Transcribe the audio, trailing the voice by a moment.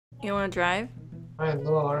You wanna drive? My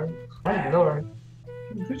lord. My lord.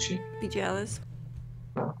 Gucci. Be jealous.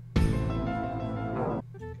 No.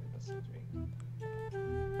 Okay, that's not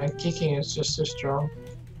doing. My kicking is just too strong.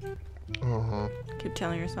 Keep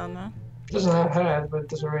telling yourself that. It doesn't have head, but it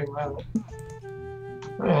doesn't really matter.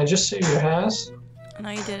 Alright, just save your ass. No,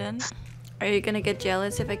 you didn't. Are you gonna get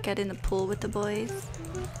jealous if I get in the pool with the boys?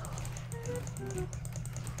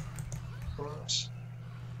 Of course.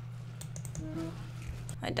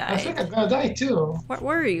 I I died. think I'm gonna die too.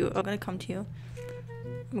 Where are you? I'm gonna come to you.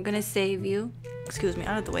 I'm gonna save you. Excuse me,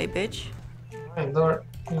 out of the way, bitch. My lord.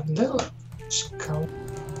 You little scout.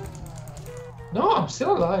 No, I'm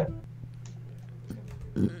still alive.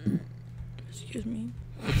 Excuse me.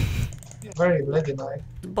 You're very leggy like.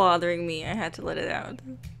 It's bothering me. I had to let it out.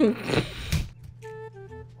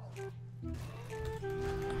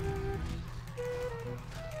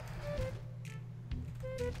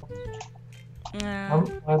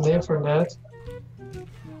 I'm there for that.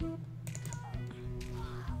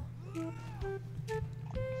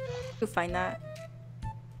 You find that?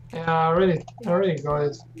 Yeah, I already got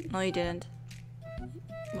it. No, you didn't.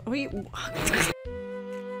 Wait. No,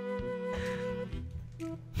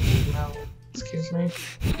 excuse me.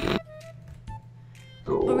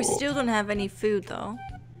 But we still don't have any food, though.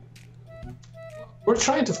 We're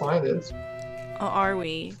trying to find it. Oh, are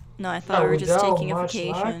we? No, I thought we were just taking a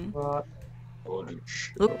vacation. Luck, but... Holy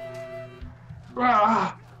shit. Look.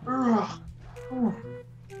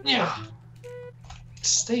 Yeah.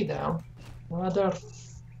 Stay down.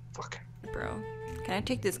 Motherfucker. Bro, can I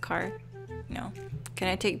take this car? No. Can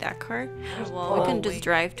I take that car? Well, Oh, we can just wait.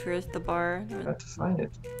 drive towards the bar. You have to find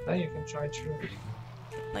it. Then you can try to.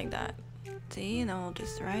 Like that. See, and then we'll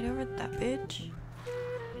just ride over that bitch.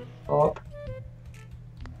 Up.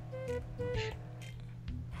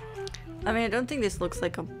 I mean, I don't think this looks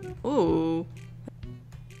like a... Ooh.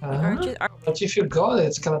 Aren't you... But if you got it,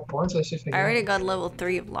 it's kind of pointless if you I already got level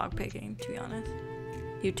 3 of lockpicking, to be honest.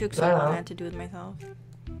 You took so long, I had to do it myself.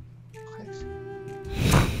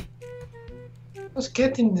 I was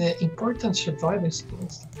getting the important surviving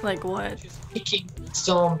skills. Like what? Just kicking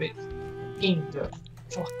zombies in the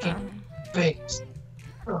fucking face.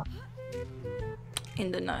 Oh.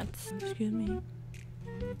 In the nuts. Excuse me.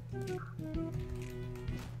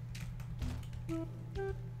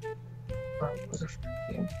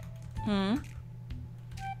 Hmm?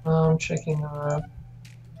 I'm checking oh,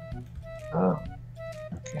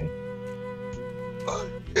 okay. Oh,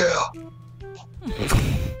 yeah.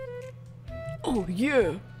 Oh,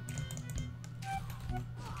 yeah!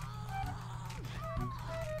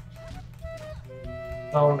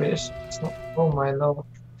 Zombies. It's not, oh my lord.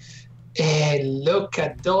 Hey, look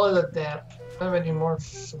at all of them. I don't have any more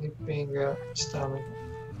flipping stomach.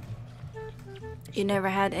 You never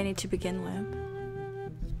had any to begin with.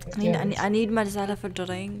 I need myself a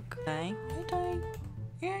drink. Dying.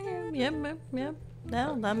 Yep.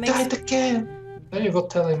 No, that makes... Died again! Then you go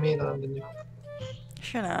telling me that I'm the new.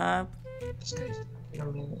 Shut up. This guy's taking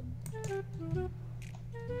a minute.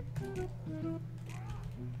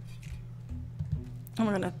 I'm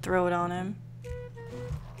gonna throw it on him.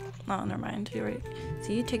 Oh, never mind. You already...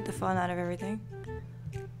 See, you take the fun out of everything.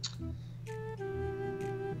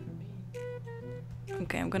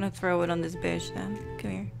 Okay, I'm gonna throw it on this bitch then.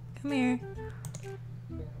 Come here. Come here.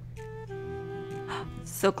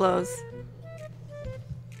 So close.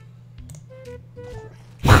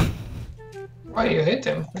 Why you hit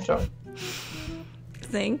him? Good job.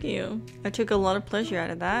 Thank you. I took a lot of pleasure out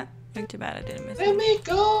of that. Not too bad I didn't miss Let it. me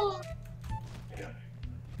go!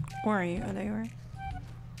 Where are you? Oh, there you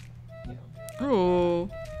are. Ooh.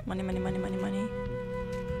 Money.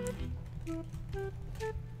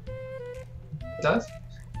 Does?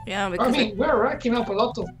 Yeah, because I mean, we're racking up a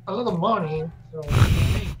lot of money, so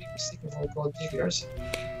maybe we're sticking with gold diggers.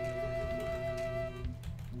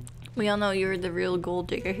 we all know you're the real gold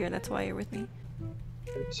digger here. That's why you're with me.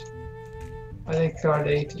 I think card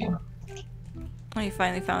 18. Oh, you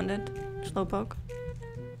finally found it. Slowpoke.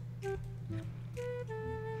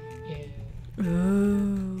 Yeah.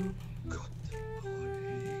 Ooh.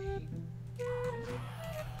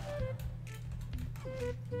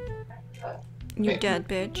 You're dead,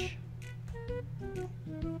 bitch.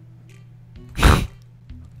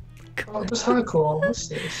 Oh, that's hella cool. What's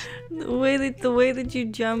this? The way that you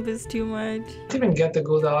jump is too much. I didn't even get the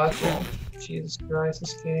good apple. Jesus Christ,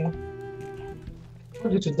 this game. I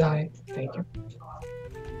want you to die. Thank you.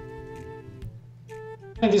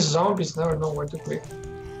 And these zombies never know where to click.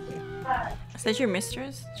 Is that your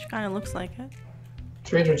mistress? She kind of looks like it.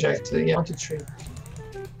 Trade rejected. Yeah, I want to trade.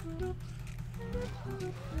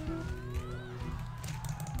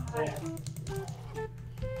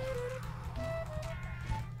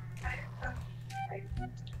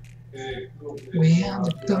 We are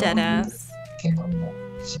the Dead ass.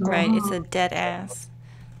 Right, it's a dead ass.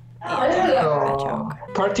 Yeah, that joke.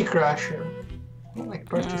 Party crasher. I don't like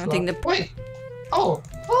party I think the Wait! Oh!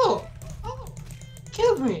 Oh! Oh!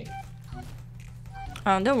 Killed me!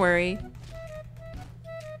 oh, don't worry.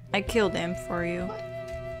 I killed him for you.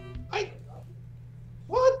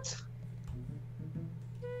 What?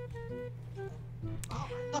 Oh,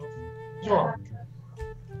 no.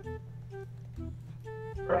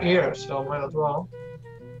 We're here, so might as well.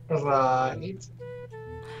 Right.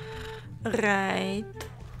 Right.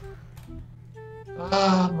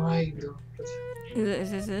 Ah, my god.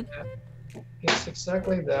 Is this it? It's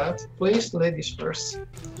exactly that. Please, ladies first.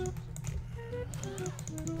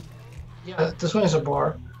 Yeah, this one is a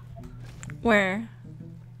bar. Where?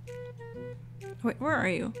 Wait, where are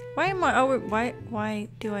you? Why am I? Oh, why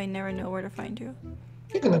do I never know where to find you?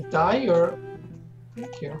 You're gonna die or...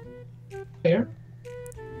 Thank you. Here.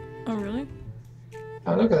 Oh, really?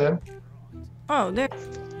 Oh, look at him. Oh, there.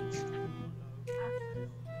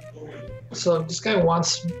 So this guy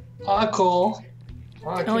wants alcohol.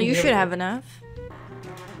 Oh, you should have enough.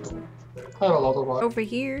 I have a lot of alcohol. Over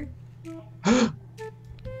here.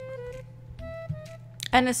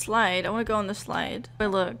 And a slide. I want to go on the slide. But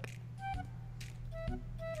look.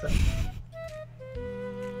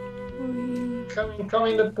 Come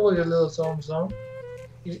in the pool, you little zomb.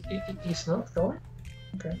 He's not going?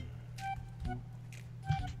 Okay.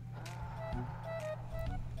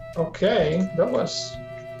 Okay, that was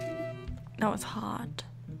hot.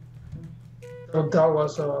 Oh, that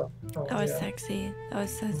was oh, That was yeah. sexy. That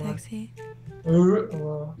was so sexy.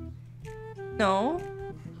 No.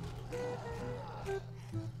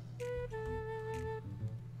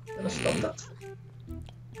 Let's stop that.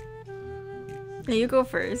 Yeah, you go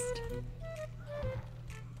first.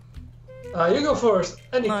 You go first.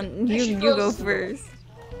 You go first.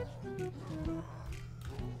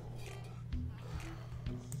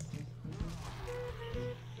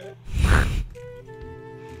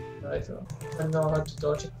 Right, I know how to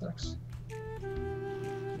dodge attacks.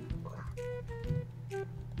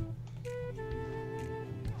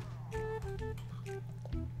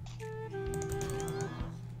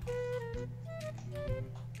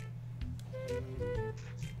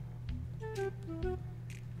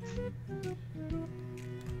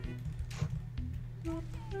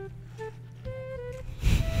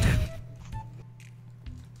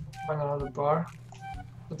 Find another bar.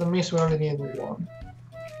 But that means we only need one.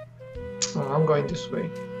 Oh, I'm going this way.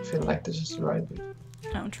 I feel like this is the right way.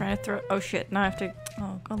 I'm trying to throw. Oh shit! Now I have to.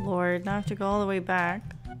 Oh god lord! Now I have to go all the way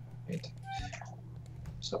back. Wait.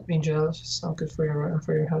 Stop being jealous. It's not good for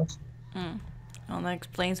your health. Well, that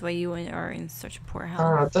explains why you are in such poor health.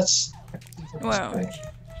 Ah, that's. Well,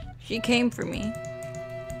 she came for me.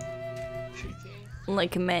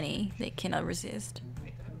 Like many, they cannot resist.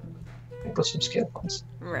 I put some skill points.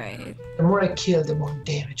 Right. The more I kill, the more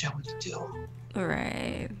damage I will do.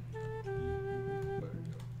 Right.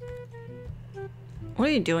 What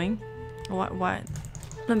are you doing? What?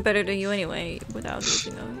 I'm better than you anyway, without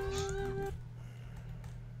using those.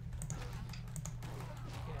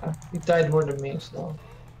 Yeah, he died more than me, so...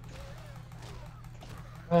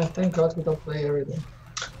 thank God we don't play every day.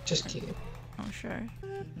 Just kidding. Oh, sure.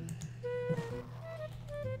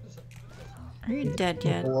 Are you dead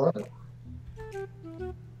yet? What?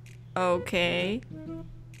 Okay.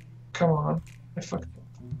 Come on. I fucked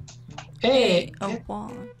up. Hey! A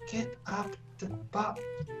wall. Get up the butt.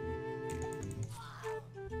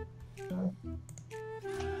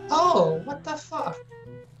 Oh, what the fuck?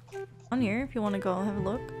 On here, if you want to go have a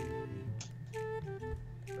look.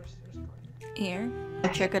 Here.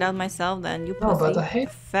 I'll check it out myself then. You No, but pussy. I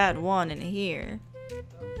hate... Fat one in here.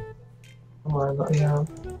 Oh my god, yeah.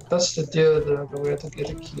 That's the deal, the way to get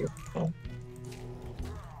a key. Oh.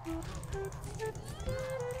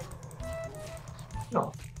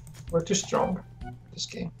 No, we're too strong. This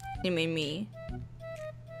game. You mean me?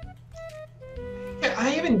 Yeah,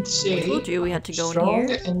 I even say. I told you we had to go strong, in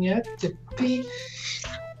here. and you have to be.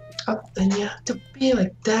 And you have to be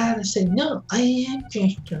like that and say, no, I am too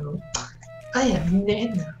strong. I am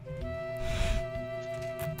Nenna.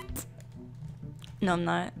 No, I'm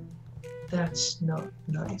not. That's not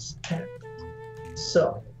nice.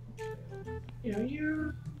 So,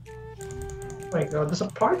 you're. Oh my god, there's a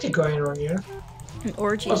party going on here. An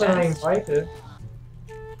orgy Wasn't I fest. invited?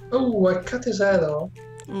 Oh, I cut his head off.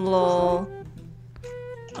 Lol.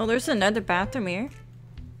 Oh, there's another bathroom here.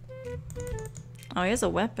 Oh, he has a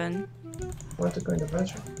weapon. I want to go in the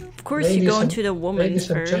bathroom. Of course, you go into the woman's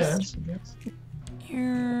Ladies and first. gents, yes.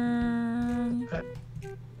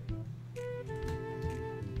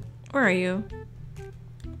 Where are you?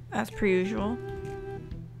 As per usual.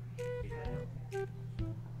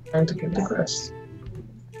 Trying to get the crest.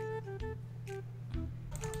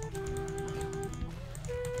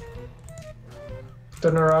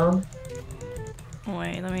 Turn around.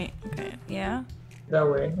 Wait, let me. Okay, yeah. That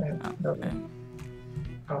way. Yeah, Oh, that way. okay.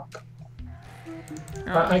 Up.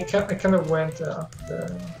 Oh. I kind of went up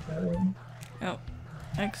the area. Oh,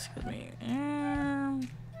 excuse me.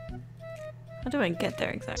 How do I get there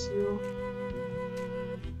exactly?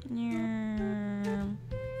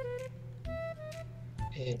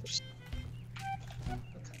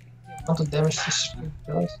 Amount of damage this speed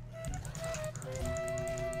does.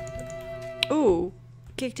 Ooh,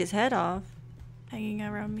 kicked his head off. Hanging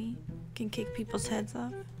around me can kick people's heads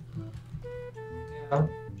off. Yeah.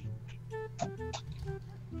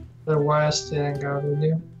 The wires didn't go with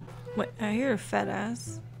you. Wait, I hear a fat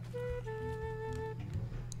ass.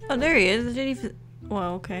 Oh, there he is. I didn't even.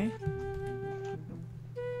 Well, okay.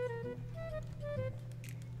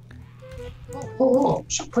 Oh,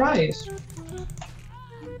 surprise!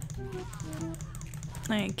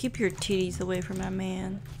 Hey, keep your titties away from my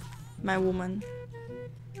man. My woman.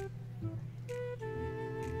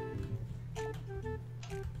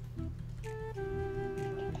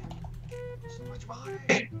 So much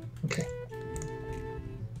money! Okay.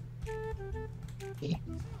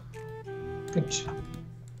 Good job.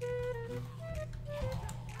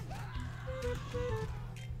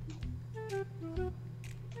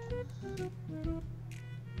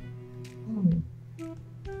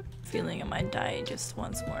 Feeling I might die just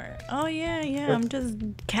once more. Oh yeah, yeah, I'm just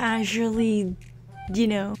casually, you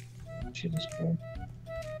know.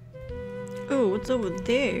 Oh, what's over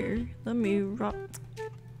there? Let me rock.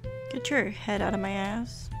 Get your head out of my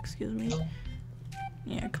ass. Excuse me.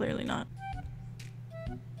 Yeah, clearly not.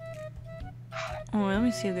 Oh, let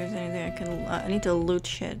me see if there's anything I can. I need to loot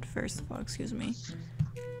shit first of all. Excuse me.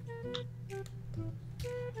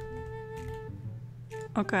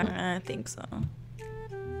 Okay, I think so.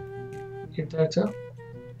 You there too?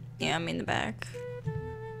 Yeah, I'm in the back.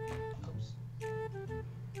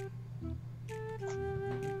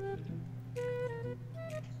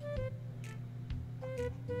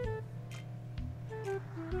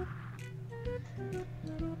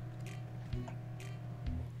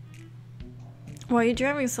 Why are you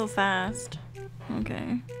driving so fast?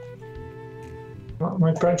 Okay. Well,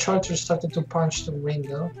 my charger started to punch the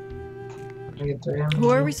window. Who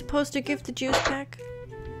are we supposed to give the juice pack?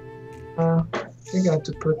 I think I have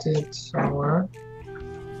to put it somewhere.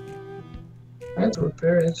 I had to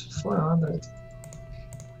repair it. 400.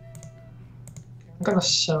 I'm gonna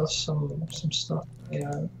sell some stuff.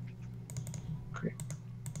 Yeah. Okay.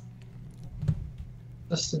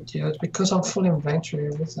 That's the deal. Because I'm full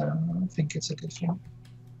inventory with them, I think it's a good thing.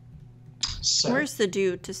 So, Where's the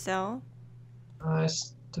dude to sell?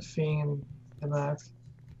 it's the thing in the map.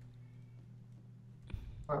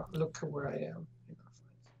 Well, look at where I am.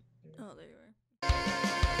 Oh, there you are.